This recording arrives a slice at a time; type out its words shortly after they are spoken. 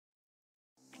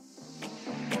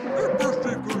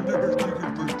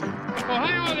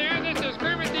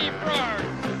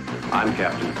I'm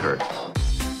Captain Kirk.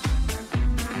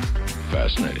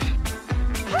 Fascinating.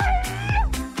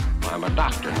 I'm a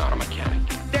doctor, not a mechanic.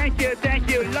 Thank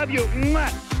you, love you.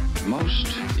 Mwah.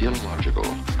 Most illogical.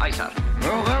 Aye, sir.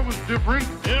 Well, that was different.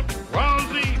 Yep,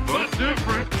 lousy, but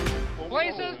different.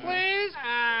 Places, please,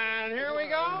 and here we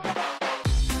go.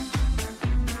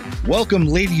 Welcome,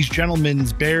 ladies, gentlemen,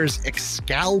 bears,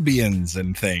 excalbians,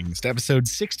 and things, to episode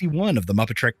 61 of the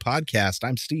MuppeTrek podcast.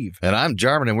 I'm Steve. And I'm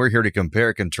Jarman, and we're here to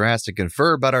compare, contrast, and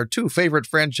confer about our two favorite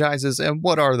franchises. And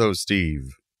what are those,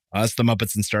 Steve? Us, the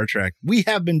Muppets and Star Trek. We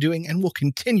have been doing and will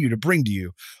continue to bring to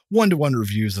you one-to-one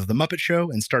reviews of The Muppet Show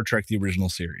and Star Trek, the original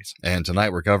series. And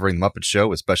tonight we're covering The Muppet Show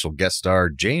with special guest star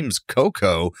James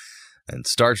Coco and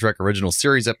Star Trek original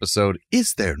series episode,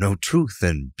 Is There No Truth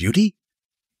in Beauty?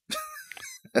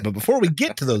 But before we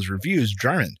get to those reviews,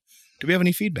 Jarman, do we have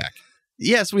any feedback?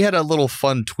 Yes, we had a little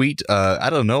fun tweet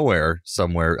out of nowhere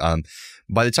somewhere.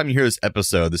 By the time you hear this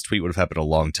episode, this tweet would have happened a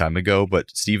long time ago,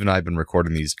 but Steve and I have been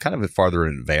recording these kind of farther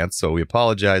in advance, so we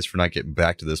apologize for not getting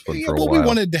back to this one for a while. We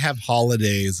wanted to have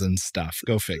holidays and stuff.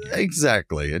 Go figure.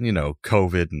 Exactly. And,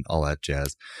 COVID and all that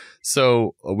jazz.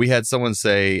 So we had someone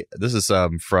say, this is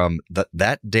from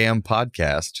That Damn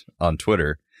Podcast on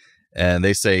Twitter. And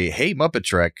they say, hey,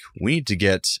 MuppeTrek, we need to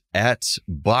get at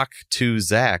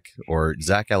Bach2Zach, or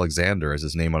Zach Alexander, as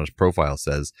his name on his profile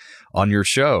says, on your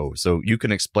show. So you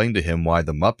can explain to him why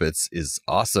the Muppets is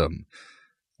awesome.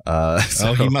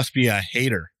 He must be a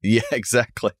hater. Yeah,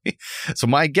 exactly. So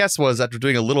my guess was, after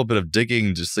doing a little bit of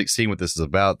digging, just seeing what this is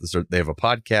about, they have a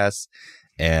podcast.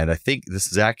 And I think this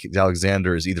Zach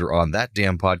Alexander is either on That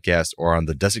Damn Podcast or on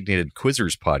the Designated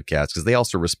Quizzers podcast, because they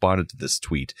also responded to this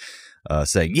tweet.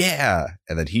 Saying, yeah.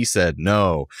 And then he said,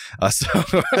 no.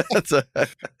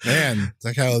 Man,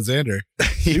 Zach Alexander,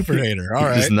 super hater. All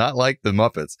right. He's not like the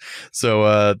Muppets.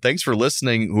 So thanks for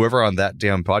listening. Whoever on That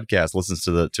Damn Podcast listens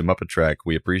to MuppeTrek,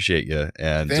 we appreciate you.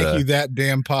 And thank you, That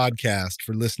Damn Podcast,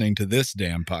 for listening to this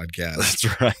damn podcast.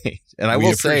 That's right. And I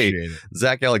will say,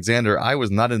 Zach Alexander, I was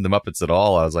not into Muppets at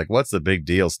all. I was like, what's the big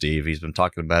deal, Steve? He's been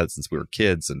talking about it since we were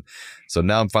kids. And so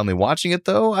now I'm finally watching it,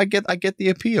 though. I get the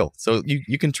appeal. So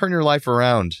you can turn your life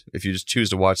around if you just choose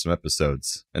to watch some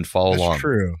episodes and follow along. That's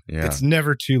true. Yeah. It's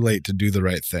never too late to do the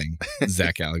right thing,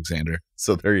 Zach Alexander.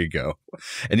 So there you go.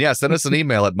 And yeah, send us an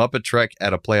email at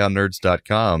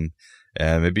MuppeTrek@aplayonnerds.com.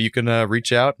 And maybe you can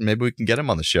reach out and maybe we can get him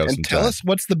on the show and sometime. Tell us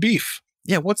what's the beef.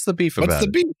 Yeah, what's the beef about? What's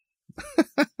the beef?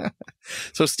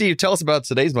 So, Steve, tell us about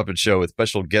today's Muppet Show with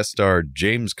special guest star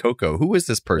James Coco. Who is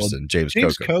this person, James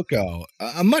Coco,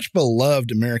 a much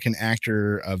beloved American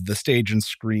actor of the stage and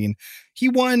screen. He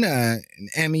won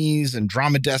Emmys and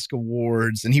Drama Desk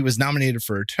Awards, and he was nominated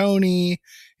for a Tony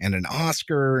and an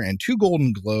Oscar and 2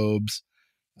 Golden Globes.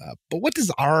 But what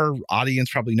does our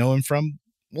audience probably know him from?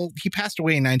 Well, he passed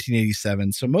away in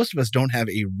 1987, so most of us don't have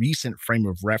a recent frame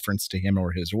of reference to him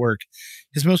or his work.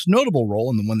 His most notable role,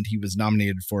 and the one that he was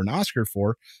nominated for an Oscar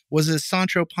for, was as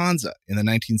Sancho Panza in the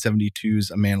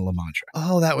 1972's A Man of La Mancha.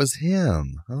 Oh, that was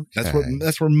him. Okay.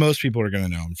 That's where most people are going to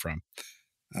know him from.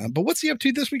 But what's he up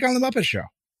to this week on The Muppet Show?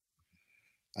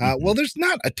 Well, there's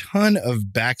not a ton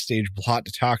of backstage plot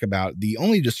to talk about. The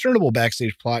only discernible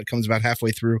backstage plot comes about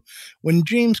halfway through when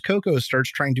James Coco starts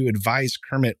trying to advise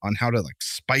Kermit on how to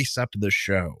spice up the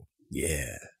show.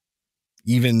 Yeah.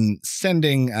 Even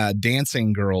sending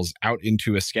dancing girls out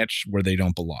into a sketch where they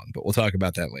don't belong. But we'll talk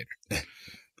about that later.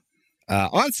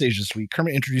 On stage this week,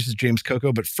 Kermit introduces James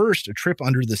Coco, but first, a trip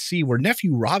under the sea where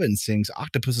Nephew Robin sings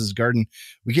Octopus's Garden.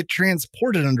 We get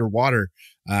transported underwater,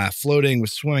 floating with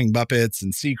swimming Muppets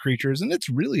and sea creatures, and it's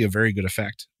really a very good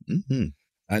effect.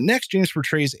 Mm-hmm. Next, James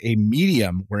portrays a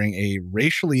medium wearing a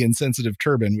racially insensitive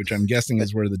turban, which I'm guessing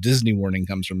is where the Disney warning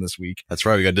comes from this week. That's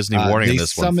right. We got Disney warning in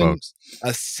this one, folks.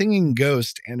 A singing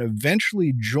ghost and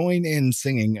eventually join in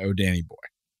singing Oh Danny Boy.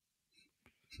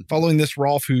 Following this,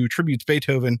 Rolf, who tributes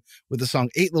Beethoven with the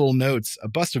song 8 Little Notes, a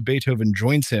bust of Beethoven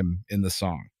joins him in the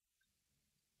song.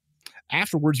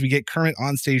 Afterwards, we get Kermit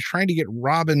on stage trying to get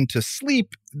Robin to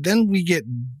sleep. Then we get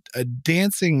a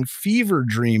dancing fever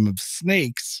dream of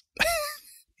snakes.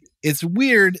 It's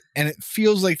weird, and it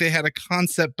feels like they had a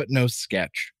concept but no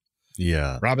sketch.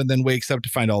 Yeah. Robin then wakes up to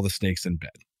find all the snakes in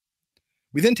bed.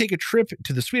 We then take a trip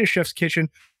to the Swedish chef's kitchen,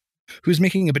 who's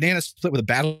making a banana split with a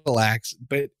battle axe,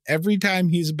 but every time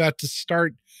he's about to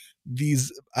start,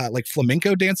 these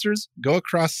flamenco dancers go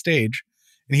across stage,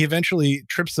 and he eventually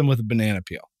trips them with a banana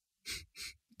peel.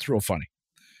 It's real funny.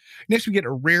 Next, we get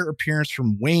a rare appearance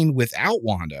from Wayne without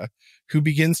Wanda, who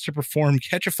begins to perform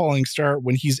Catch a Falling Star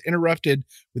when he's interrupted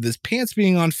with his pants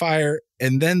being on fire,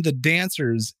 and then the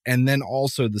dancers, and then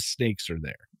also the snakes are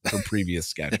there for previous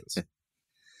sketches.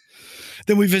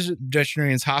 Then we visit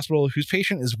Veterinarian's Hospital, whose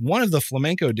patient is one of the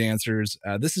flamenco dancers.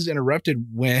 This is interrupted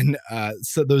when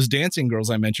so those dancing girls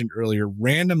I mentioned earlier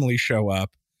randomly show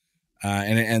up,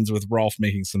 and it ends with Rolf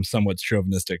making some somewhat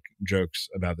chauvinistic jokes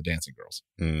about the dancing girls.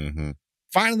 Mm-hmm.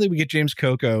 Finally, we get James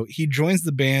Coco. He joins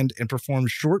the band and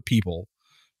performs Short People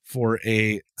for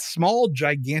a small,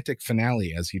 gigantic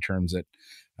finale, as he terms it.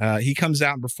 He comes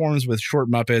out and performs with short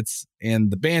Muppets,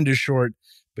 and the band is short,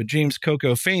 but James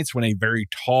Coco faints when a very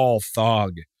tall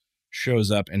Thog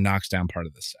shows up and knocks down part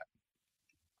of the set.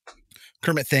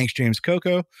 Kermit thanks James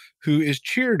Coco, who is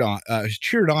cheered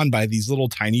on by these little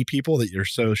tiny people that you're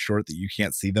so short that you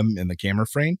can't see them in the camera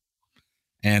frame.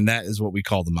 And that is what we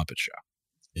call the Muppet Show.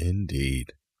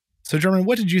 Indeed. So, German,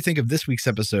 what did you think of this week's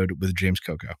episode with James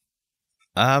Coco?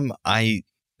 I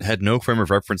had no frame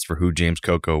of reference for who James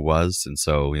Coco was. And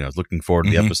so, I was looking forward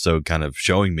to the episode kind of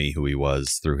showing me who he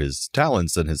was through his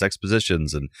talents and his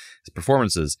expositions and his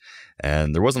performances.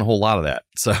 And there wasn't a whole lot of that.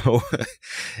 So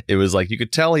it was like, you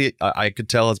could tell I could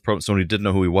tell as someone who didn't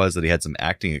know who he was, that he had some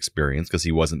acting experience, because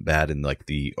he wasn't bad in like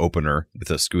the opener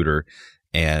with a scooter.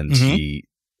 And he's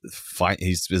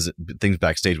things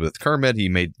backstage with Kermit. He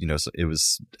made, it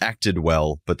was acted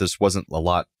well, but this wasn't a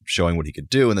lot showing what he could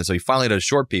do. And then so he finally does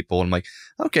Short People, and I'm like,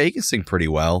 okay, he can sing pretty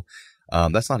well.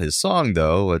 That's not his song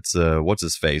though. It's what's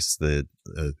his face? The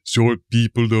Short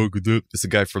People. It's the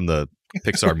guy from the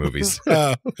Pixar movies.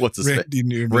 What's his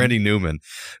name? Randy Newman.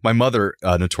 My mother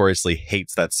notoriously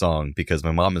hates that song because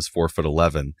my mom is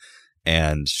 4'11".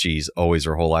 And she's always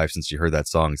her whole life since she heard that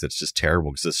song said it's just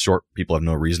terrible because short people have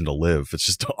no reason to live. It's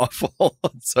just awful.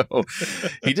 So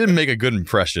he didn't make a good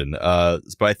impression. But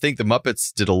I think the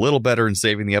Muppets did a little better in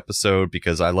saving the episode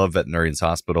because I love Veterinarian's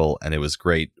Hospital, and it was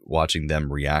great watching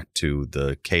them react to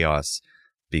the chaos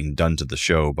being done to the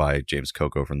show by James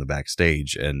Coco from the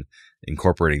backstage, and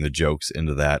incorporating the jokes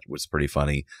into that was pretty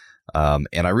funny.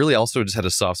 And I really also just had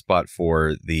a soft spot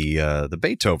for the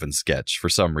Beethoven sketch for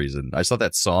some reason. I thought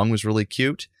that song was really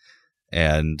cute,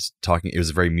 and it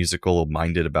was very musical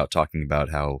minded about talking about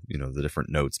how, the different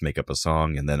notes make up a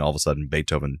song. And then all of a sudden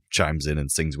Beethoven chimes in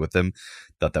and sings with him.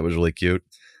 Thought that was really cute.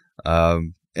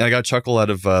 And I got a chuckle out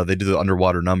of, they do the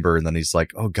underwater number, and then he's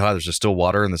like, oh God, there's just still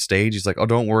water on the stage. He's like, oh,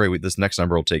 don't worry. This next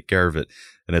number will take care of it.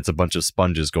 And it's a bunch of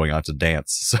sponges going on to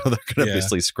dance. So they're going to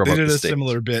basically scrub up the stage. They did a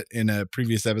similar bit in a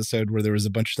previous episode where there was a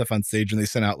bunch of stuff on stage, and they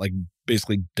sent out like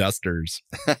basically dusters.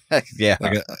 Yeah.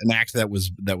 Like an act that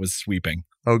was sweeping.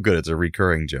 Oh, good. It's a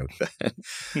recurring joke.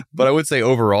 But I would say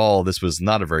overall, this was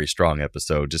not a very strong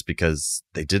episode just because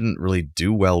they didn't really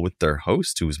do well with their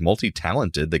host, who was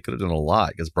multi-talented. They could have done a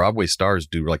lot because Broadway stars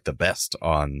do like the best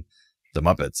on the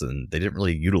Muppets, and they didn't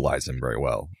really utilize him very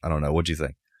well. I don't know. What do you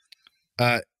think?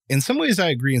 In some ways I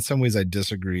agree. In some ways I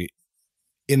disagree,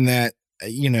 in that,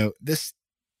 this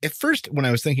at first when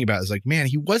I was thinking about it, I was like, man,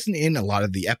 he wasn't in a lot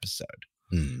of the episode,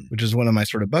 which is one of my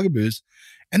sort of bugaboos.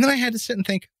 And then I had to sit and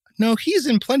think, no, he's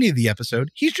in plenty of the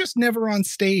episode. He's just never on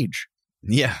stage.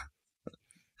 Yeah.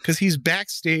 Because he's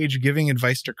backstage giving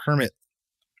advice to Kermit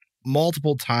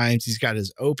multiple times. He's got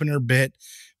his opener bit,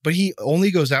 but he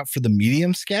only goes out for the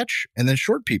medium sketch and then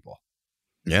Short People.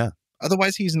 Yeah.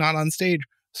 Otherwise, he's not on stage.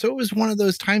 So it was one of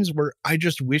those times where I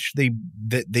just wish they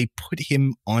put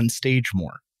him on stage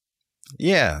more.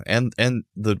 Yeah. And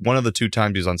the one of the two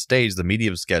times he was on stage, the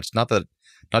medium sketch, not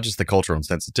just the cultural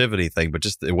insensitivity thing, but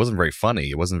just it wasn't very funny.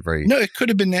 It wasn't very. No, it could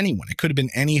have been anyone. It could have been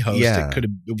any host. Yeah.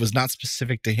 It was not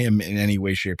specific to him in any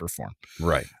way, shape, or form.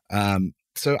 Right.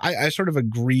 So I sort of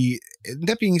agree.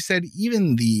 That being said,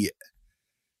 even the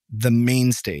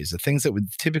mainstays, the things that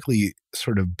would typically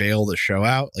sort of bail the show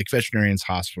out, like Veterinarian's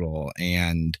Hospital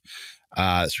and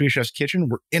Swedish Chef's Kitchen,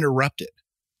 were interrupted.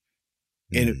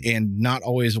 And not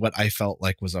always what I felt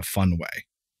like was a fun way.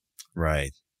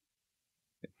 Right.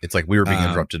 It's like we were being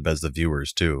interrupted as the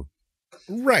viewers too.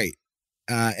 Right.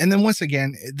 And then once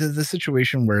again, the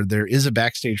situation where there is a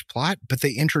backstage plot, but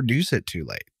they introduce it too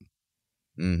late.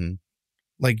 Mm-hmm.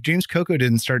 Like James Coco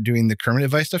didn't start doing the Kermit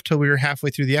advice stuff till we were halfway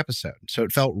through the episode. So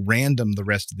it felt random the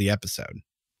rest of the episode.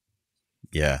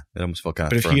 Yeah. It almost felt kind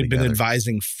of But if he had been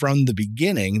advising from the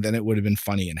beginning, then it would have been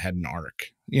funny and had an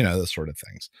arc, those sort of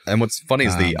things. And what's funny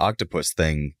is the octopus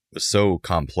thing was so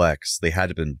complex. They had to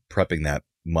have been prepping that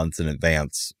months in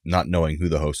advance, not knowing who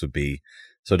the host would be.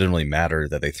 So it didn't really matter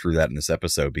that they threw that in this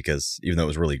episode, because even though it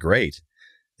was really great,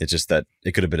 it's just that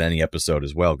it could have been any episode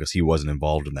as well, because he wasn't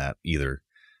involved in that either.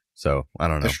 So I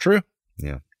don't know. That's true.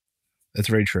 Yeah. That's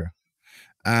very true.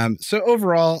 So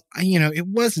overall, it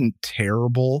wasn't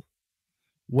terrible.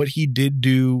 What he did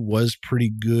do was pretty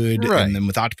good. Right. And then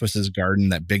with Octopus's Garden,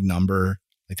 that big number,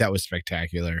 like that was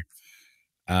spectacular.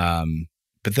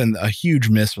 But then a huge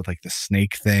miss with like the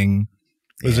snake thing.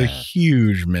 It was a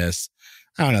huge miss.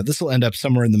 I don't know. This will end up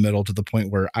somewhere in the middle to the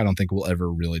point where I don't think we'll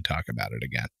ever really talk about it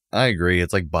again. I agree.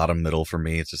 It's like bottom middle for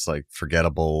me. It's just like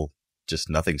forgettable. Just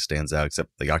nothing stands out except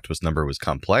the octopus number was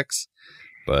complex.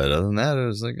 But other than that, it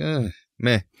was like,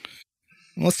 meh.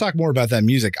 Let's talk more about that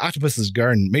music. Octopus's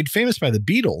Garden, made famous by the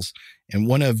Beatles and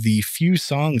one of the few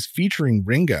songs featuring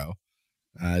Ringo.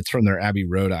 It's from their Abbey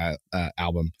Road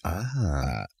album.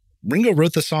 Ringo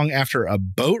wrote the song after a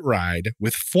boat ride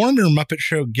with former Muppet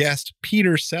Show guest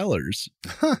Peter Sellers.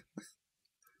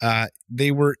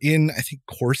 They were in, I think,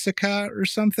 Corsica or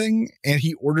something, and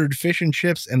he ordered fish and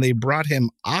chips, and they brought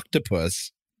him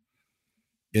octopus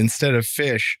instead of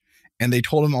fish. And they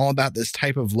told him all about this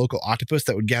type of local octopus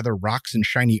that would gather rocks and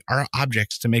shiny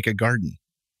objects to make a garden.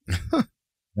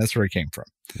 That's where it came from.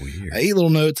 Weird. 8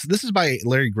 little notes. This is by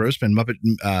Larry Grossman,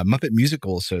 Muppet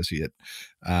Musical Associate.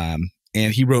 And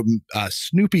he wrote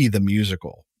Snoopy the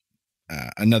Musical,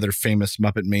 another famous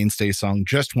Muppet mainstay song,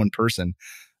 Just One Person,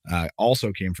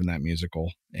 also came from that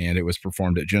musical. And it was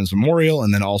performed at Jim's Memorial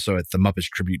and then also at the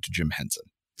Muppets Tribute to Jim Henson.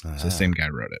 So the same guy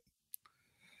wrote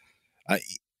it.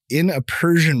 In a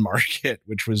Persian Market,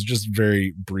 which was just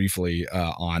very briefly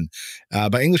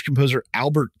by English composer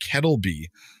Albert Kettleby.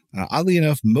 Oddly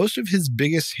enough, most of his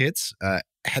biggest hits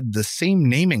had the same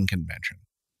naming convention.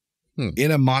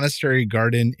 In a monastery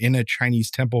garden, in a Chinese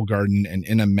temple garden, and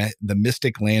in the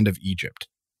mystic land of Egypt.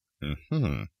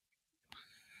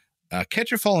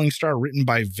 Catch a Falling Star, written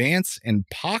by Vance and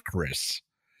Pockris.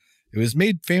 It was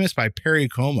made famous by Perry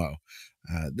Como.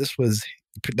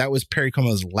 That was Perry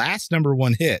Como's last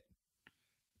 #1 hit.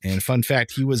 And fun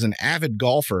fact, he was an avid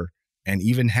golfer and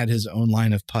even had his own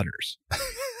line of putters.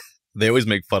 They always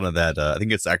make fun of that. I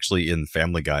think it's actually in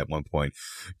Family Guy at one point.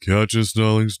 Catch a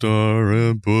falling star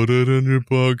and put it in your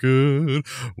pocket.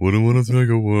 Wouldn't want to think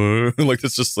a word. Like,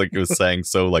 it's just like it was sang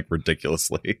so like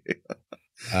ridiculously.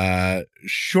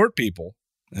 Short People,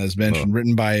 as mentioned,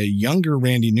 written by a younger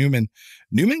Randy Newman.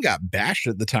 Newman got bashed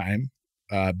at the time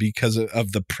because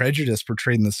of the prejudice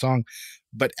portrayed in the song.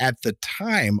 But at the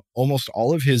time, almost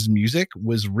all of his music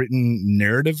was written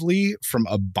narratively from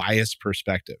a biased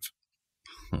perspective.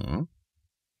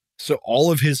 So all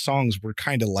of his songs were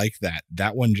kind of like that.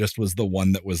 That one just was the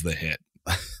one that was the hit.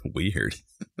 Weird.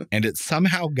 And it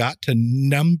somehow got to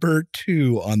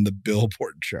 #2 on the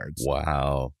Billboard charts.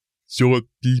 Wow. Short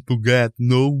people got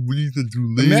no reason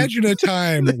to live. Imagine a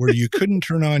time where you couldn't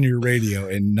turn on your radio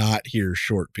and not hear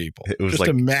Short People. It was just like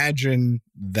imagine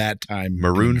that time.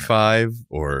 Maroon 5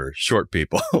 or Short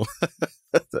People.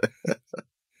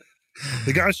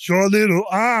 They got short little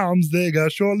arms. They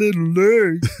got short little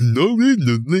legs. No reason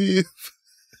to live.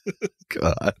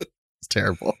 God, it's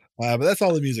terrible. But that's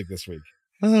all the music this week.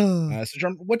 So,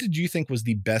 John, what did you think was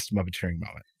the best Muppeteering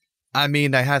moment? I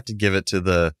mean, I have to give it to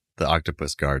the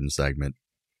Octopus Garden segment.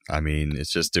 I mean, it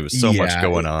was so much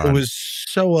going on. It was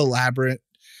so elaborate.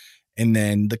 And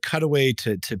then the cutaway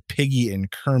to Piggy and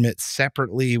Kermit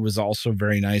separately was also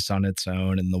very nice on its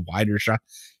own. And the wider shot.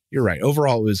 You're right.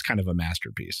 Overall, it was kind of a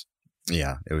masterpiece.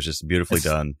 Yeah, it was just beautifully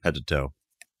done, head to toe.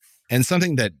 And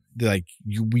something that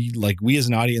we as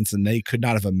an audience and they could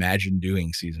not have imagined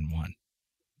doing season 1.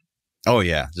 Oh,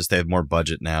 yeah. Just they have more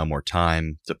budget now, more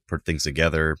time to put things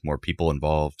together, more people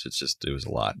involved. It was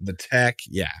a lot. The tech.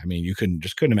 Yeah. I mean, you couldn't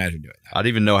imagine doing that. I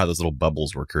didn't even know how those little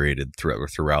bubbles were created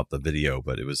throughout the video,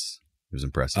 but it was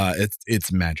impressive.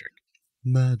 It's magic.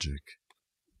 Magic.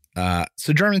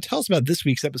 So Jarman, tell us about this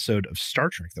week's episode of Star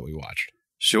Trek that we watched.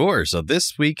 Sure. So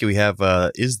this week we have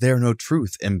Is There No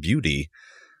Truth in Beauty?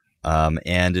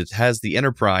 And it has the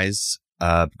Enterprise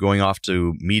going off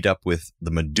to meet up with the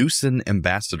Medusan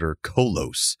ambassador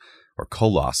Kolos.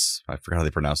 I forgot how they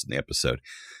pronounced it in the episode.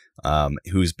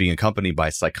 Who's being accompanied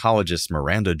by psychologist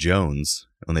Miranda Jones.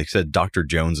 When they said Dr.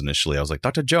 Jones initially, I was like,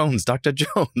 Dr. Jones,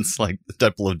 like the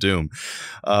Temple of Doom.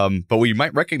 But we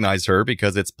might recognize her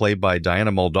because it's played by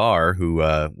Diana Muldaur, who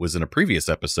was in a previous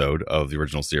episode of the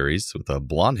original series with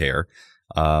blonde hair.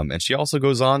 And she also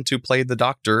goes on to play the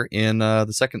Doctor in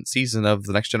the second season of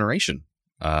The Next Generation.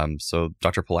 So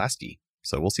Dr. Pulaski.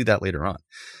 So we'll see that later on.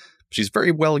 She's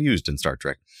very well used in Star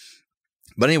Trek.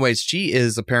 But anyways, she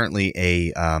is apparently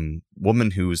a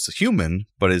woman who's human,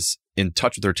 but is in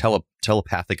touch with her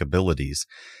telepathic abilities.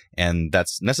 And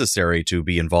that's necessary to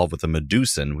be involved with the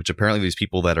Medusan, which apparently these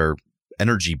people that are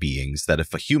energy beings, that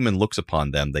if a human looks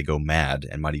upon them, they go mad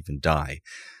and might even die.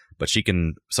 But she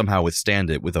can somehow withstand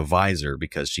it with a visor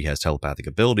because she has telepathic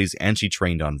abilities and she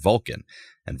trained on Vulcan.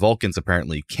 And Vulcans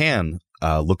apparently can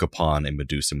look upon a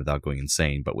Medusan without going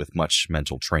insane, but with much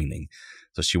mental training.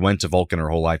 So she went to Vulcan her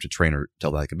whole life to train her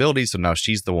telepathic abilities. So now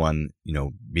she's the one,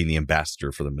 being the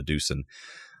ambassador for the Medusan.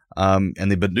 And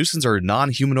the Medusans are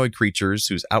non-humanoid creatures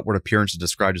whose outward appearance is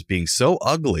described as being so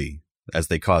ugly as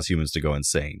they cause humans to go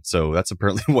insane. So that's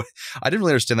apparently what I didn't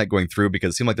really understand that going through,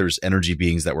 because it seemed like there's energy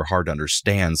beings that were hard to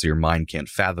understand, so your mind can't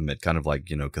fathom it, kind of like,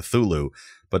 Cthulhu.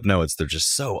 But no, they're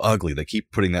just so ugly. They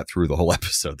keep putting that through the whole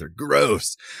episode. They're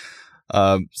gross.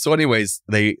 So anyways,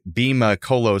 they beam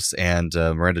Kolos and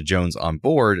Miranda Jones on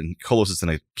board, and Kolos is in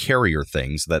a carrier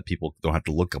thing so that people don't have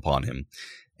to look upon him.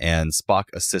 And Spock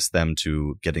assists them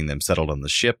to getting them settled on the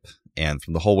ship. And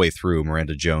from the whole way through,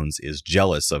 Miranda Jones is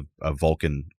jealous of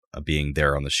Vulcan being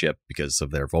there on the ship because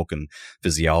of their Vulcan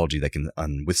physiology that can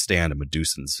withstand a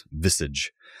Medusan's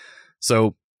visage.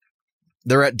 So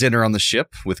they're at dinner on the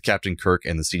ship with Captain Kirk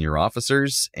and the senior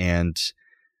officers, and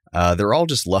they're all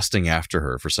just lusting after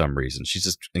her for some reason. She's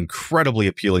just incredibly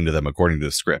appealing to them according to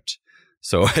the script.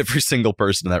 So every single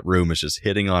person in that room is just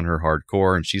hitting on her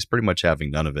hardcore, and she's pretty much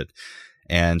having none of it.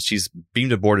 And she's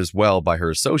beamed aboard as well by her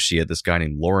associate, this guy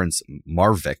named Lawrence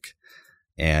Marvick.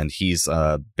 And he's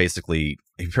apparently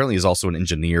is also an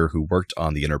engineer who worked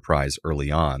on the Enterprise early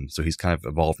on. So he's kind of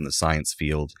involved in the science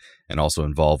field and also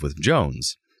involved with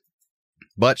Jones.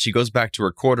 But she goes back to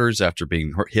her quarters after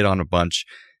being hit on a bunch,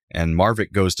 and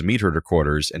Marvick goes to meet her at her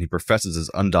quarters, and he professes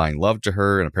his undying love to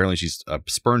her. And apparently she's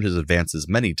spurned his advances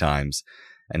many times,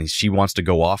 and she wants to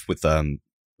go off with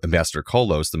Ambassador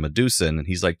Kolos, the Medusan. And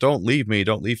he's like, "Don't leave me.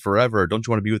 Don't leave forever. Don't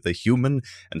you want to be with a human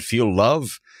and feel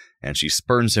love?" And she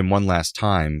spurns him one last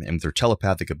time, and with her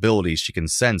telepathic abilities, she can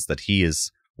sense that he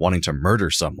is wanting to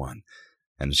murder someone.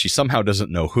 And she somehow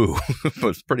doesn't know who, but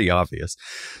it's pretty obvious.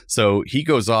 So he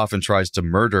goes off and tries to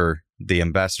murder the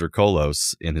Ambassador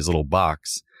Kolos in his little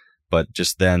box. But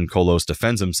just then, Kolos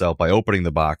defends himself by opening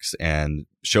the box and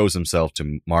shows himself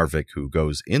to Marvick, who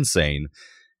goes insane.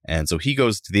 And so he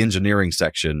goes to the engineering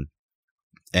section,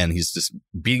 and he's just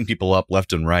beating people up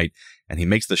left and right. And he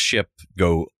makes the ship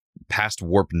go past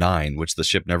warp 9, which the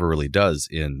ship never really does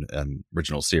in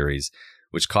original series,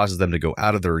 which causes them to go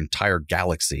out of their entire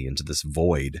galaxy into this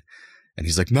void. And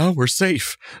he's like, "Now we're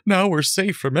safe. Now we're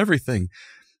safe from everything."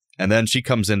 And then she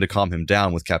comes in to calm him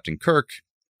down with Captain Kirk.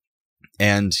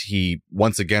 And he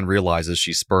once again realizes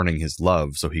she's spurning his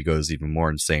love. So he goes even more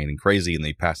insane and crazy, and then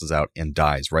he passes out and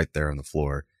dies right there on the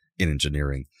floor in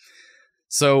engineering.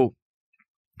 So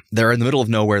they're in the middle of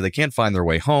nowhere. They can't find their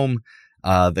way home.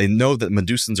 They know that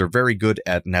Medusans are very good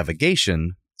at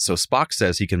navigation, so Spock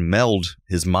says he can meld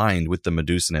his mind with the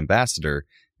Medusan ambassador,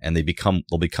 and they'll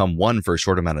become one for a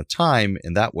short amount of time,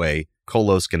 and that way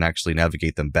Kolos can actually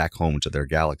navigate them back home to their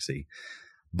galaxy.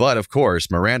 But of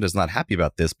course, Miranda's not happy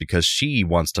about this because she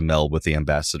wants to meld with the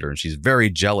ambassador, and she's very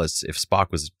jealous if Spock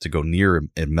was to go near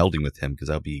and melding with him, because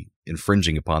that would be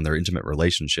infringing upon their intimate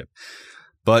relationship.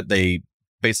 But they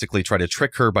basically try to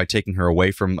trick her by taking her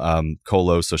away from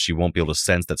Kolos, so she won't be able to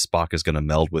sense that Spock is going to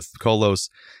meld with Kolos.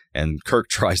 And Kirk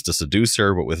tries to seduce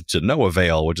her, but to no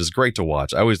avail, which is great to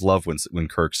watch. I always love when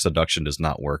Kirk's seduction does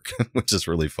not work, which is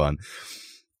really fun.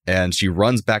 And she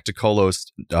runs back to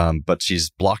Kolos, but she's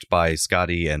blocked by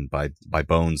Scotty and by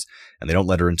Bones, and they don't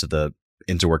let her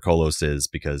into where Kolos is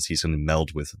because he's going to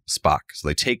meld with Spock. So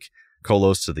they take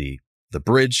Kolos to the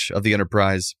bridge of the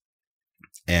Enterprise,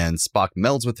 and Spock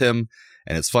melds with him.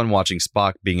 And it's fun watching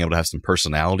Spock being able to have some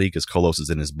personality because Kolos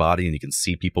is in his body and he can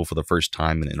see people for the first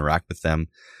time and interact with them.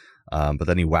 But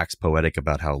then he waxed poetic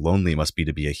about how lonely it must be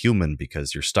to be a human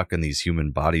because you're stuck in these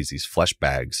human bodies, these flesh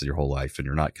bags your whole life, and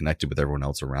you're not connected with everyone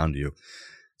else around you.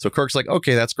 So Kirk's like,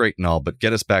 "Okay, that's great and all, but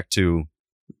get us back to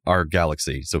our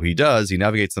galaxy." So he does. He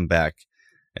navigates them back,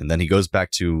 and then he goes back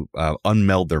to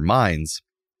unmeld their minds.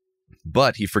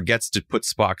 But he forgets to put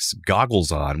Spock's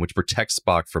goggles on, which protects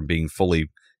Spock from being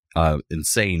fully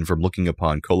insane from looking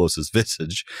upon Kolos's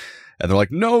visage. And they're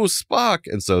like, "No, Spock!"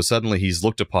 And so suddenly he's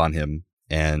looked upon him,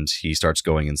 and he starts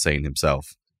going insane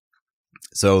himself.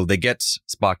 So they get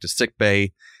Spock to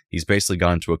sickbay. He's basically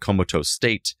gone into a comatose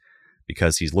state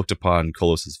because he's looked upon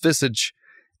Kolos's visage,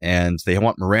 and they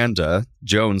want Miranda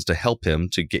Jones to help him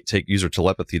to use her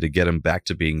telepathy to get him back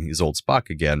to being his old Spock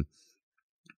again.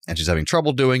 And she's having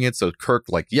trouble doing it, so Kirk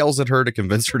yells at her to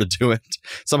convince her to do it.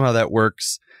 Somehow that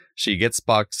works. She gets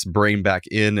Spock's brain back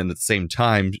in, and at the same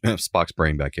time, Spock's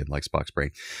brain back in, like Spock's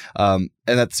brain. And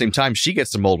at the same time, she gets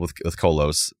to mold with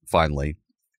Kolos, finally.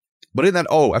 But in that,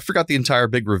 I forgot the entire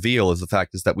big reveal is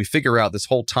that we figure out this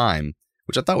whole time,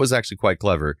 which I thought was actually quite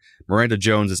clever, Miranda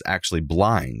Jones is actually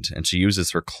blind, and she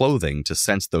uses her clothing to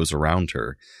sense those around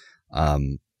her.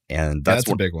 And that's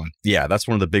a big one. Yeah, that's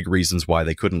one of the big reasons why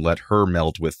they couldn't let her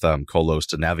meld with Kolos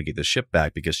to navigate the ship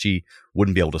back, because she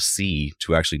wouldn't be able to see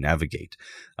to actually navigate.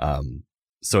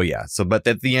 But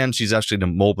at the end, she's actually to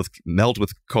meld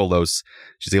with Kolos.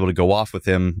 She's able to go off with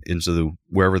him into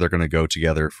wherever they're going to go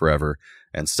together forever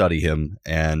and study him.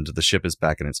 And the ship is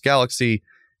back in its galaxy.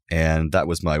 And that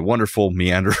was my wonderful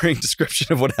meandering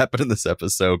description of what happened in this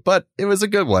episode. But it was a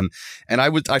good one. And I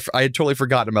had totally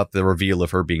forgotten about the reveal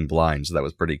of her being blind. So that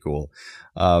was pretty cool.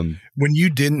 When you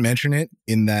didn't mention it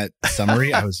in that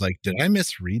summary, I was like, did I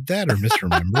misread that or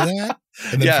misremember that?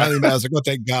 And then finally I was like, oh,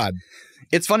 thank God.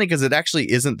 It's funny because it actually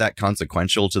isn't that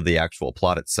consequential to the actual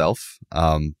plot itself.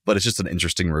 But it's just an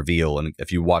interesting reveal. And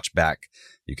if you watch back,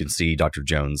 you can see Dr.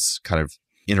 Jones kind of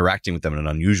interacting with them in an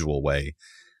unusual way.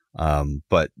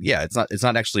 But yeah, it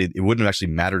wouldn't have actually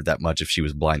mattered that much if she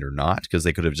was blind or not, because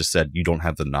they could have just said, you don't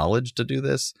have the knowledge to do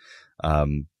this.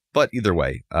 But either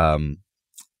way,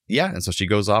 and so she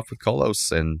goes off with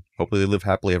Kolos and hopefully they live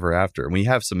happily ever after. And we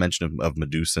have some mention of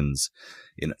Medusans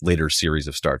in later series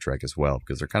of Star Trek as well,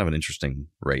 because they're kind of an interesting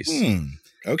race.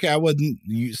 Okay.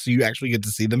 So you actually get to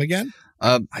see them again?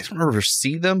 I don't remember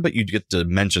see them, but you get the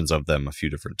mentions of them a few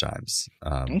different times.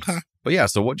 Okay. But yeah,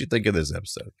 so what'd you think of this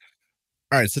episode?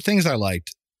 All right, so things I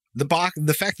liked. The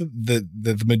fact that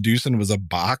the Medusan was a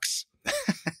box,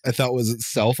 I thought was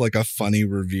itself like a funny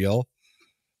reveal.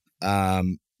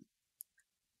 And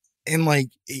like,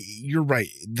 you're right,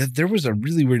 that there was a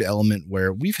really weird element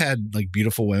where we've had like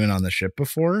beautiful women on the ship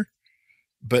before,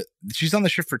 but she's on the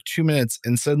ship for 2 minutes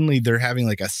and suddenly they're having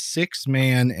like a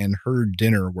 6-man and her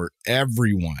dinner where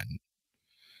everyone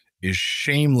is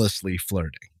shamelessly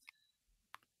flirting.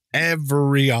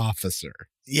 Every officer.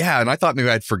 Yeah, and I thought maybe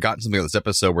I'd forgotten something about this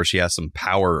episode where she has some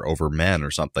power over men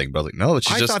or something. But I was like, no,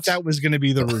 I thought that was going to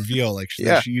be the reveal. Like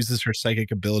she uses her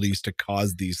psychic abilities to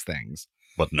cause these things.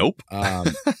 But nope.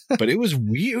 But it was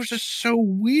weird. It was just so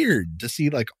weird to see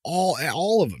like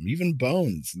all of them, even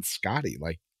Bones and Scotty,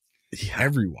 like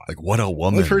everyone. Like what a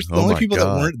woman. The only people that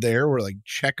weren't there were like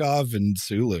Chekhov and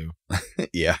Sulu.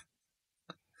 Yeah.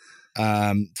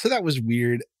 So that was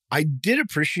weird. I did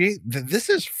appreciate that this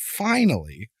is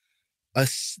finally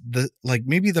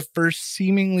maybe the first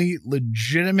seemingly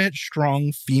legitimate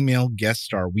strong female guest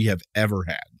star we have ever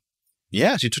had.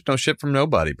 Yeah, she took no shit from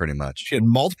nobody, pretty much. She had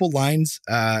multiple lines.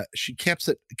 She kept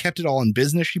it all in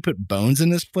business. She put Bones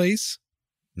in his place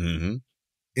in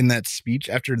that speech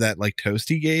after that like toast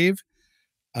he gave.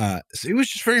 So it was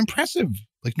just very impressive.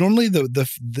 Like normally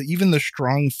the even the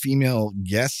strong female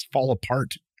guests fall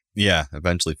apart. Yeah,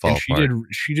 eventually fall apart.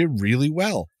 She did really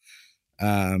well.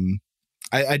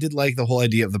 I did like the whole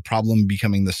idea of the problem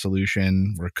becoming the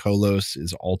solution, where Kolos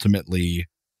is ultimately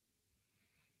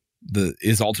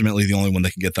the only one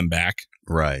that can get them back.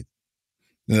 Right.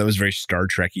 And that was very Star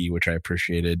Trek-y, which I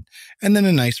appreciated. And then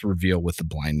a nice reveal with the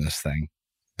blindness thing.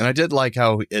 And I did like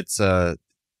how it's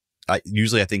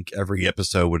usually I think every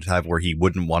episode would have where he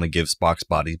wouldn't want to give Spock's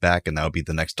body back, and that would be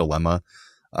the next dilemma.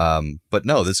 But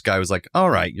no, this guy was like, all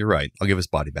right, you're right. I'll give his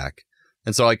body back.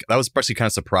 And so like that was actually kind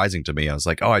of surprising to me. I was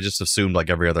like, oh, I just assumed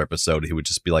like every other episode he would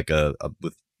just be like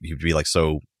he would be like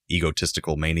so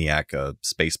egotistical maniac,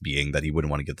 space being that he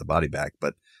wouldn't want to get the body back.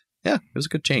 But yeah, it was a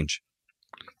good change.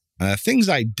 Things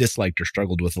I disliked or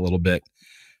struggled with a little bit.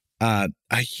 A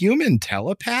human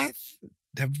telepath.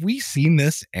 Have we seen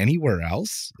this anywhere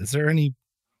else? Is there any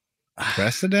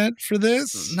precedent for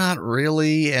this? Not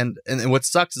really. And what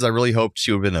sucks is I really hoped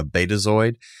she would have been a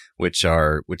Betazoid, which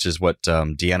is what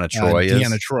Deanna Troi is.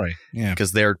 Deanna Troi, yeah.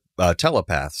 Because they're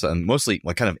telepaths and mostly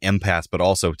like kind of empaths, but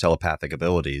also telepathic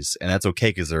abilities. And that's okay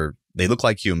because they look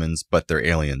like humans, but they're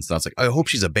aliens. And I was like, I hope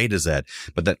she's a Betazoid,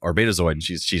 or Betazoid, and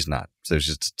she's not. So it's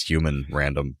just human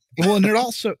random. Well, and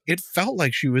it felt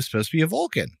like she was supposed to be a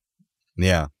Vulcan.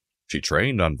 Yeah. She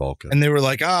trained on Vulcan. And they were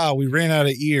like, we ran out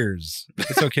of ears.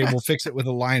 It's okay. We'll fix it with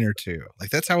a line or two.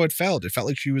 Like, that's how it felt. It felt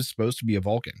like she was supposed to be a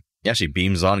Vulcan. Yeah, she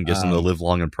beams on and gives them the live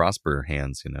long and prosper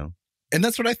hands, you know? And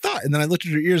that's what I thought. And then I looked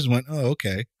at her ears and went, oh,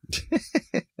 okay.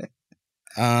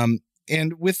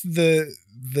 And with the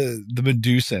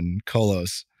Medusan,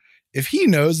 Kolos, if he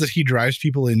knows that he drives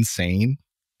people insane,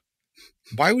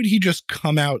 why would he just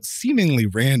come out seemingly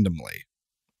randomly?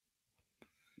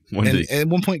 At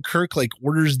one point, Kirk like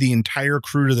orders the entire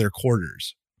crew to their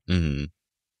quarters. Mm-hmm.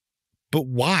 But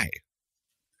why?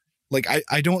 Like,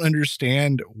 I don't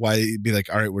understand why he'd be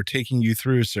like, all right, we're taking you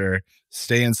through, sir.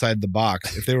 Stay inside the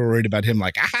box. If they were worried about him,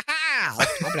 like,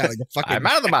 I'm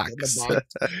out of the box.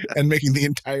 And making the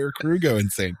entire crew go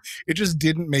insane. It just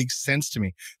didn't make sense to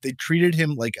me. They treated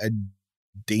him like a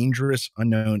dangerous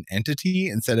unknown entity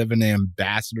instead of an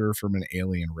ambassador from an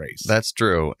alien race. That's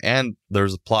true. And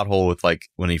there's a plot hole with like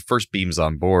when he first beams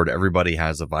on board, everybody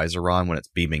has a visor on when it's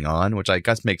beaming on, which I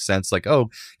guess makes sense. Like, oh,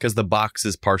 because the box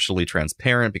is partially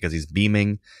transparent because he's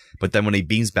beaming. But then when he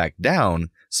beams back down,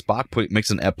 Spock makes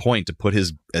an point to put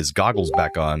his goggles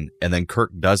back on, and then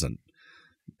Kirk doesn't.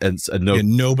 And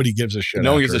nobody gives a shit.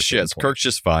 No one gives a shit. Kirk's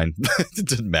just fine. It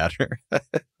didn't matter.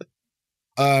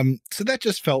 So that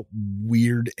just felt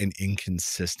weird and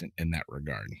inconsistent in that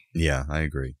regard. Yeah, I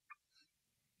agree.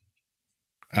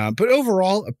 But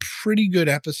overall, a pretty good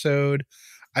episode.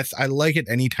 I like it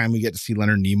anytime we get to see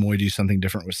Leonard Nimoy do something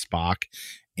different with Spock.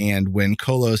 And when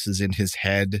Kolos is in his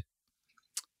head.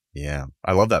 Yeah,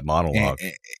 I love that monologue.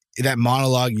 That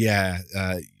monologue, yeah.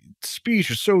 Speech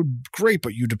is so great,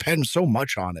 but you depend so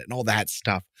much on it and all that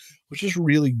stuff, which is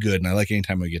really good. And I like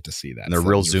anytime we get to see that. And they're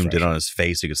real zoomed in on his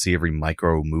face. You could see every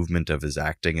micro movement of his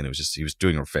acting. And it was just, he was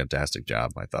doing a fantastic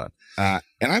job, I thought.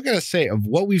 And I've got to say, of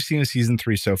what we've seen in season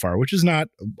 3 so far, which is not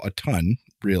a ton,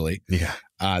 really. Yeah.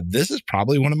 This is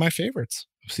probably one of my favorites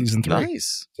of season 3.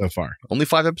 Nice. So far. Only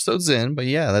 5 episodes in, but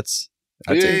yeah,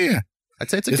 I'd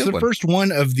say it's a good one. It's the first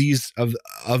one of these of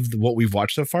what we've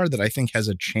watched so far that I think has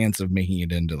a chance of making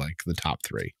it into like the top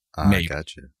 3. I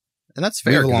gotcha. And that's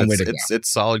fair.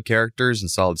 It's solid characters and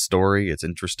solid story. It's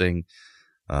interesting.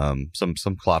 Some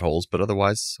plot holes, but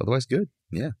otherwise good.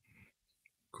 Yeah.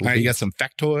 Cool. All right, you got some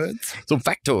factoids.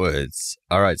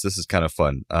 All right, so this is kind of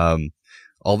fun.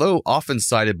 Although often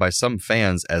cited by some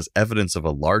fans as evidence of a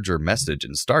larger message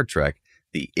in Star Trek,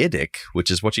 the IDIC, which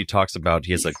is what she talks about,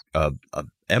 he has like a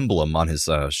emblem on his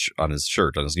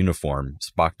shirt, on his uniform,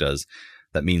 Spock does,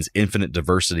 that means infinite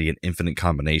diversity and infinite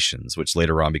combinations, which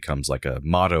later on becomes like a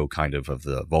motto kind of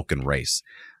the Vulcan race.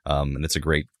 And it's a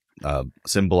great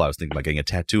symbol. I was thinking about getting a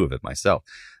tattoo of it myself.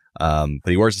 But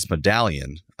he wears this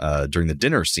medallion during the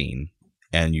dinner scene,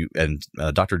 and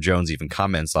Dr. Jones even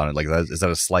comments on it, like, is that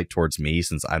a slight towards me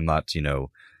since I'm not,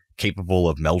 capable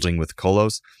of melding with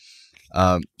Kolos?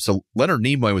 So Leonard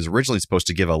Nimoy was originally supposed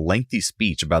to give a lengthy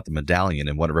speech about the medallion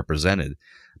and what it represented,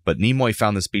 but Nimoy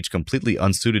found the speech completely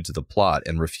unsuited to the plot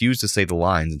and refused to say the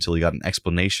lines until he got an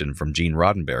explanation from Gene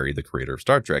Roddenberry, the creator of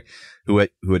Star Trek, who had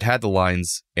the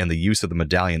lines and the use of the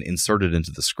medallion inserted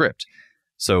into the script.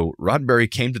 So Roddenberry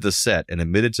came to the set and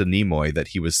admitted to Nimoy that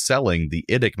he was selling the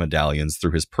IDIC medallions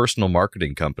through his personal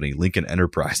marketing company, Lincoln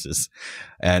Enterprises,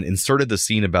 and inserted the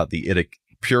scene about the IDIC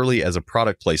purely as a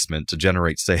product placement to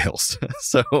generate sales.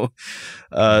 So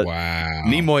wow.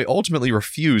 Nimoy ultimately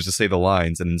refused to say the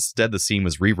lines, and instead the scene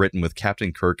was rewritten with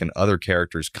Captain Kirk and other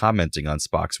characters commenting on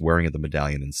Spock's wearing of the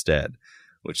medallion instead,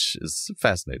 which is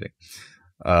fascinating.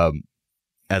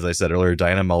 As I said earlier,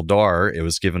 Diana Muldaur, it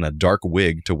was given a dark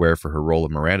wig to wear for her role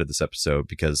of Miranda this episode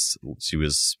because she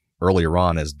was earlier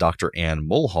on as Dr. Anne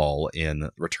Mulhall in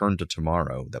Return to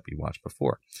Tomorrow that we watched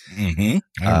before. Mm-hmm.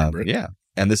 I remember it. Yeah.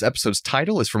 And this episode's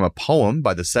title is from a poem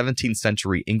by the 17th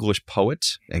century English poet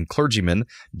and clergyman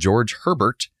George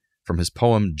Herbert from his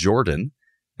poem Jordan.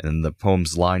 And the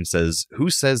poem's line says, "Who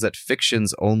says that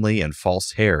fictions only and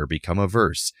false hair become a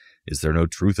verse? Is there no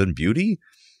truth and beauty?"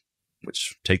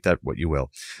 Which, take that what you will.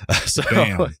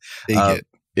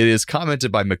 It is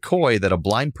commented by McCoy that a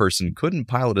blind person couldn't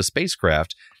pilot a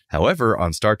spacecraft. However,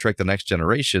 on Star Trek The Next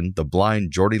Generation, the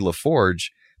blind Geordi LaForge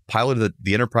piloted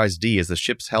the Enterprise D as the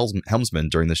ship's helmsman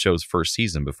during the show's first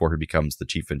season before he becomes the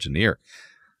chief engineer.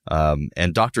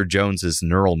 And Dr. Jones's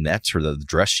neural net, or the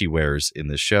dress she wears in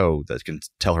the show that can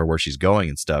tell her where she's going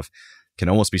and stuff, can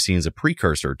almost be seen as a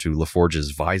precursor to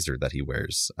LaForge's visor that he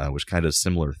wears, which kind of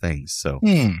similar things. So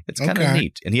it's kind of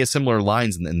neat. And he has similar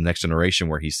lines in the Next Generation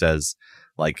where he says,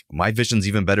 like, my vision's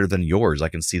even better than yours. I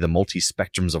can see the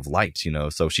multi-spectrums of light,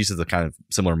 So she says a kind of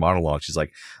similar monologue. She's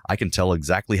like, I can tell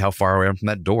exactly how far I am from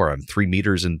that door. I'm 3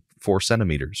 meters and 4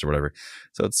 centimeters or whatever.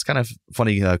 So it's kind of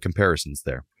funny comparisons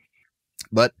there.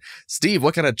 But Steve,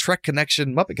 what kind of Trek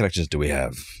connection, Muppet connections do we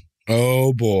have?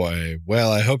 Oh boy.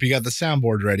 Well, I hope you got the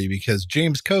soundboard ready because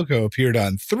James Coco appeared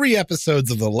on 3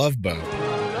 episodes of The Love Boat.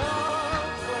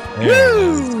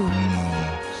 Woo!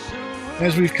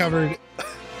 As we've covered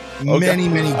many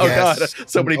guests. Oh God,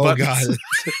 so many buttons. God.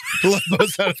 Love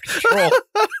Boat's out of control.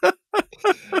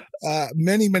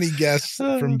 Many guests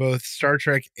from both Star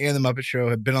Trek and The Muppet Show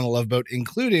have been on The Love Boat,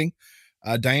 including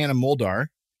Diana Muldaur,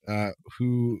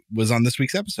 who was on this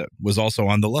week's episode, was also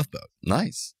on The Love Boat.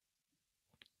 Nice.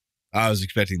 I was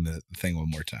expecting the thing one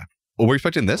more time. Well, we're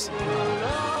expecting this.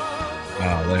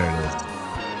 Oh,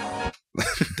 there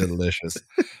it is. Delicious.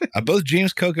 Both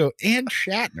James Coco and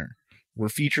Shatner were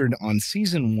featured on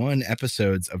season 1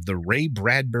 episodes of the Ray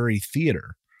Bradbury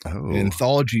Theater an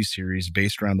anthology series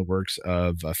based around the works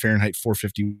of Fahrenheit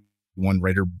 451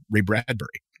 writer Ray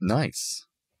Bradbury. Nice.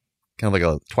 Kind of like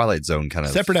a Twilight Zone kind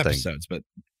of separate thing. episodes, but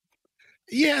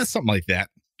yeah, something like that.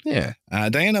 Yeah.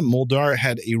 Diana Muldaur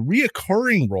had a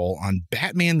reoccurring role on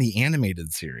Batman the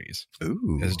Animated Series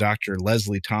as Dr.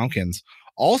 Leslie Tompkins.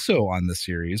 Also on the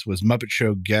series was Muppet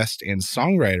Show guest and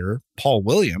songwriter Paul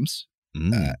Williams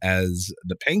as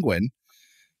the Penguin,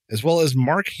 as well as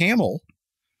Mark Hamill,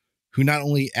 who not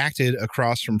only acted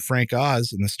across from Frank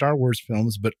Oz in the Star Wars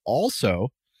films, but also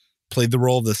played the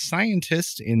role of the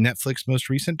scientist in Netflix's most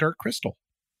recent Dark Crystal.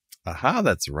 Aha,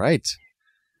 that's right.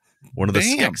 One of the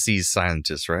Skeksis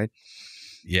scientists, right?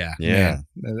 Yeah. Yeah.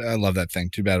 Man, I love that thing.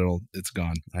 Too bad it's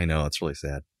gone. I know. It's really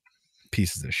sad.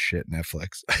 Pieces of shit,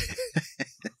 Netflix.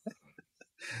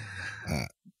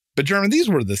 But German, these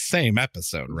were the same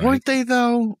episode, right? Weren't they,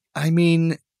 though? I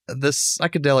mean, the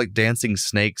psychedelic dancing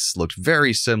snakes looked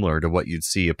very similar to what you'd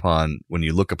see when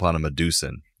you look upon a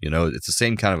Medusan. You know, it's the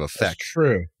same kind of effect. That's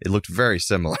true. It looked very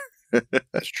similar.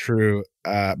 That's true.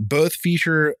 Both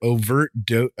feature overt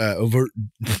doting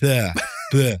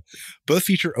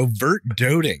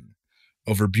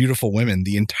over beautiful women.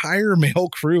 The entire male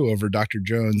crew over Dr.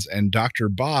 Jones and Dr.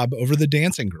 Bob over the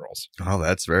dancing girls. Oh,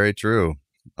 that's very true.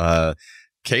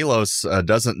 Kalos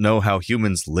doesn't know how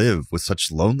humans live with such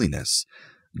loneliness,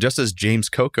 just as James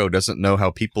Coco doesn't know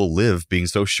how people live being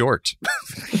so short.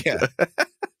 Yeah.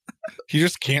 He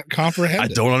just can't comprehend I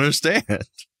don't understand.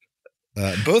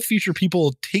 Both feature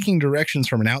people taking directions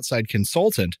from an outside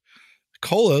consultant,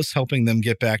 Kolos helping them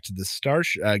get back to the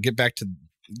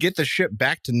get the ship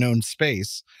back to known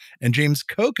space, and James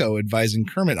Coco advising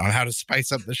Kermit on how to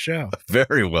spice up the show.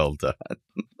 Very well done.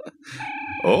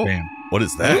 Oh, bam. What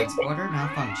is that? Transporter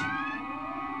malfunction.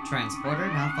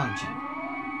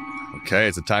 Okay,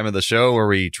 it's a time of the show where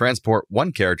we transport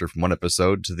one character from one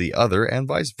episode to the other and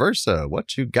vice versa.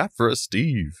 What you got for us,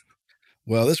 Steve?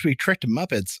 Well, this week, Trek to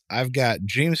Muppets, I've got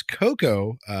James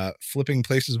Coco flipping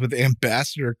places with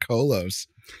Ambassador Kolos.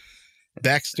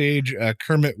 Backstage,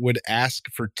 Kermit would ask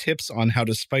for tips on how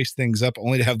to spice things up,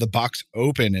 only to have the box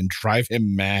open and drive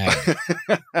him mad.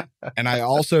 And I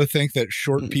also think that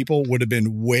short people would have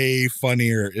been way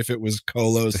funnier if it was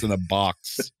Kolos in a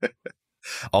box.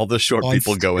 All the short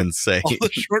people go insane. All the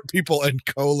short people and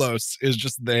Kolos is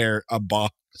just there, a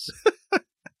box.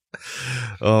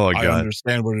 Oh my God. I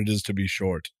understand what it is to be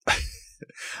short.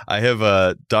 I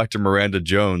have Dr. Miranda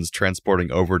Jones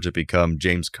transporting over to become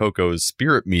James Coco's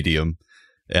spirit medium.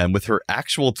 And with her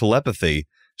actual telepathy,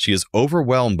 she is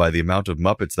overwhelmed by the amount of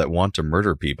Muppets that want to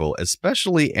murder people,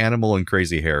 especially Animal and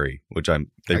Crazy Harry, which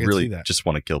they really just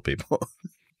want to kill people.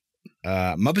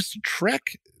 Muppets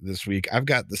Trek this week. I've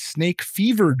got the snake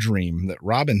fever dream that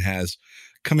Robin has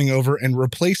coming over and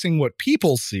replacing what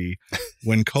people see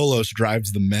when Kolos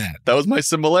drives them mad. That was my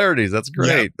similarities. That's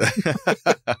great. Yep.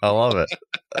 I love it.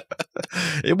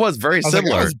 It was very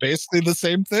similar. It was basically the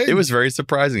same thing. It was very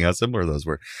surprising how similar those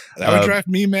were. That would drive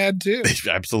me mad too.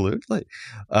 Absolutely.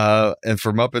 And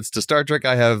for Muppets to Star Trek,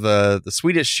 I have the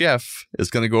Swedish chef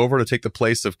is going to go over to take the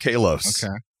place of Kalos.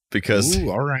 Okay. Because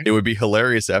all right. It would be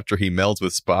hilarious after he melds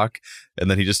with Spock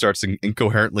and then he just starts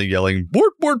incoherently yelling,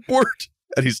 "Bort, bort, bort."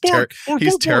 And he's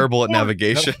terrible at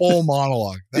navigation. That whole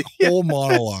monologue.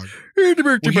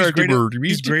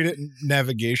 He's great at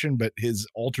navigation, but his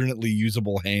alternately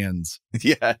usable hands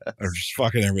are just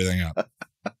fucking everything up.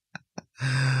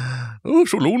 Oh,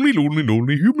 so lonely human.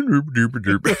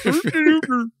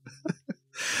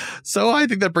 So I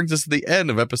think that brings us to the end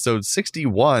of episode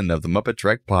 61 of the Muppet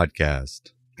Trek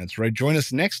podcast. That's right. Join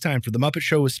us next time for the Muppet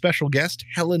Show with special guest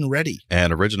Helen Reddy.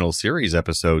 And original series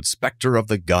episode Spectre of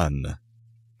the Gun.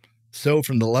 So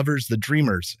from the lovers, the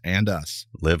dreamers, and us.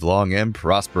 Live long and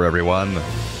prosper, everyone.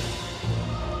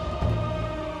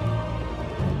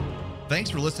 Thanks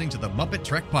for listening to the Muppet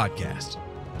Trek podcast.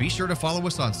 Be sure to follow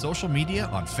us on social media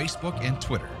on Facebook and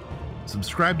Twitter.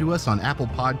 Subscribe to us on Apple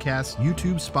Podcasts,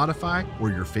 YouTube, Spotify, or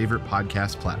your favorite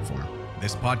podcast platform.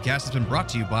 This podcast has been brought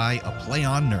to you by A Play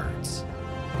on Nerds.